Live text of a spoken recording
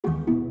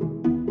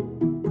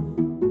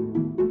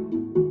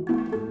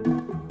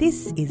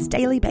This is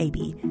Daily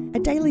Baby, a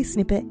daily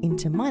snippet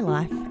into my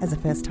life as a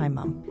first-time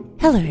mum.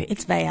 Hello,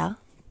 it's Vaya.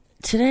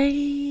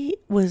 Today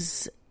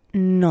was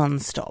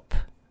non-stop.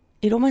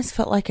 It almost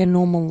felt like a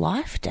normal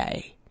life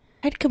day.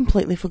 I'd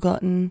completely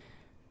forgotten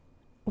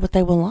what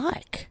they were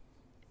like.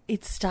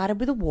 It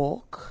started with a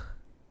walk.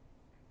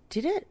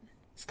 Did it?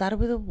 Started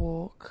with a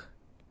walk.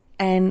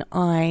 And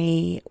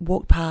I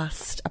walked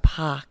past a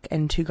park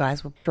and two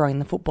guys were throwing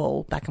the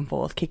football back and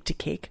forth, kick to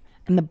kick.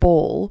 And the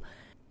ball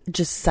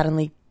just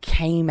suddenly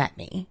came at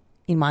me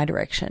in my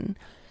direction.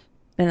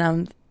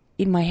 And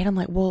in my head, I'm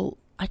like, well,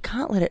 I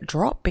can't let it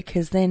drop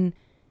because then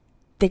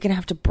they're going to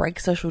have to break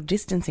social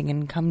distancing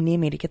and come near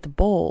me to get the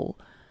ball.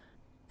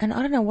 And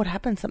I don't know what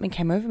happened. Something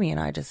came over me and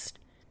I just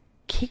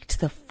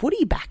kicked the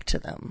footy back to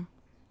them.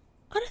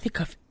 I don't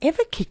think I've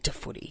ever kicked a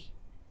footy.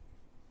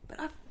 But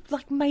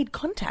I've made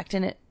contact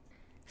and it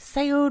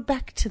sailed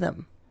back to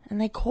them and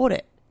they caught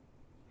it.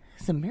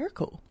 It's a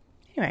miracle.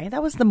 Anyway,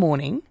 that was the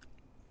morning.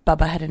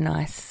 Bubba had a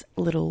nice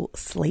little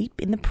sleep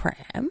in the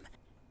pram.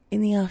 In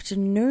the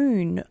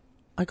afternoon,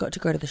 I got to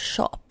go to the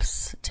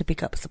shops to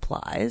pick up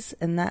supplies,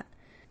 and that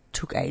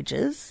took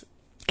ages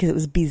because it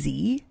was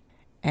busy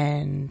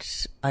and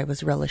I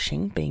was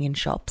relishing being in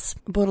shops.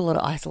 Bought a lot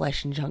of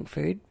isolation junk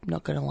food,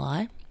 not going to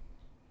lie.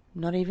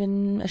 Not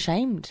even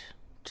ashamed,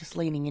 just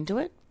leaning into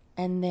it.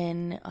 And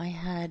then I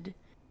had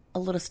a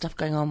lot of stuff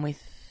going on with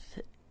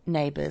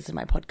neighbours and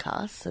my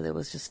podcast, so there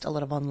was just a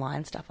lot of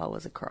online stuff I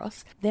was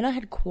across. Then I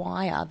had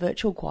choir,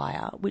 virtual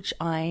choir, which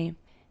I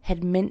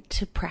had meant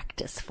to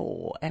practice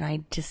for, and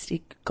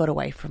it got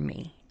away from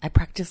me. I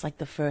practiced like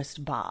the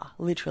first bar,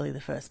 literally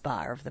the first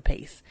bar of the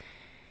piece.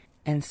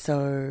 And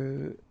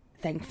so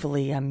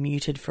thankfully I'm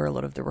muted for a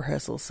lot of the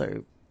rehearsals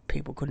so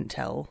people couldn't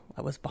tell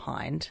I was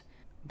behind.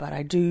 But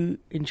I do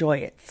enjoy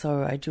it,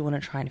 so I do want to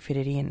try and fit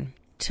it in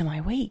to my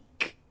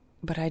week.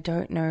 But I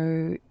don't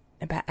know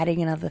about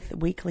adding another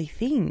weekly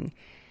thing.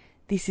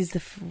 This is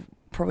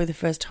probably the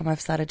first time I've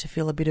started to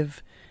feel a bit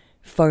of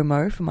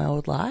FOMO for my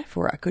old life,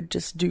 where I could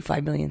just do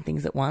 5 million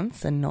things at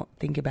once and not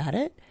think about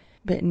it.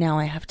 But now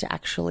I have to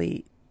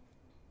actually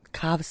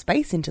carve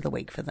space into the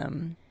week for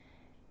them.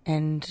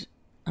 And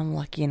I'm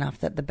lucky enough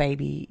that the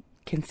baby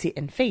can sit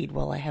and feed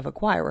while I have a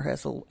choir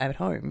rehearsal at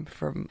home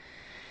from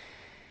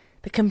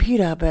the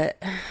computer,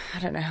 but I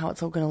don't know how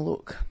it's all going to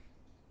look.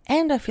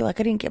 And I feel like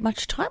I didn't get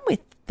much time with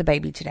the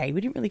baby today.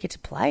 We didn't really get to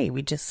play.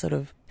 We just sort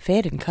of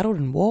fed and cuddled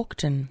and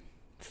walked and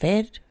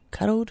fed,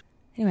 cuddled.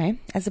 Anyway,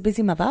 as a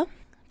busy mother,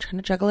 trying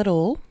to juggle it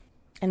all.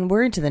 And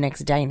we're into the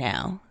next day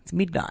now. It's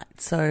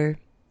midnight. So,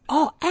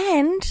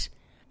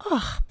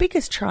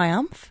 biggest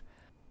triumph.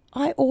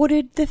 I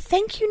ordered the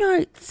thank you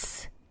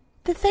notes.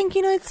 The thank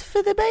you notes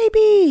for the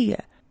baby.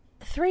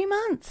 3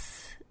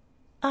 months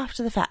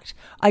after the fact.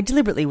 I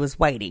deliberately was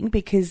waiting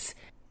because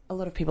a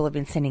lot of people have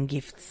been sending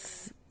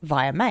gifts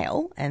via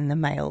mail and the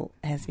mail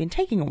has been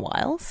taking a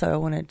while. So I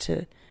wanted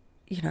to,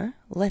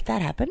 let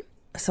that happen.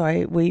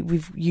 So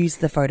we've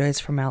used the photos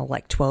from our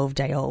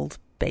 12-day-old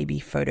baby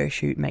photo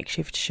shoot,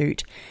 makeshift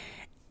shoot.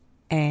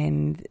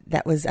 And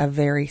that was a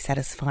very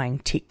satisfying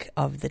tick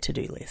of the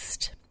to-do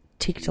list.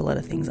 Ticked a lot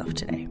of things off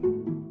today.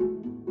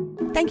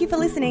 Thank you for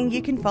listening.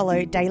 You can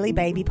follow Daily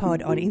Baby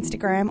Pod on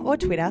Instagram or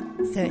Twitter.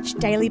 Search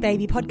Daily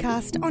Baby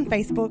Podcast on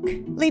Facebook.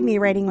 Leave me a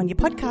rating on your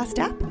podcast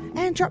app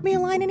and drop me a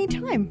line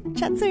anytime.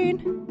 Chat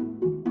soon.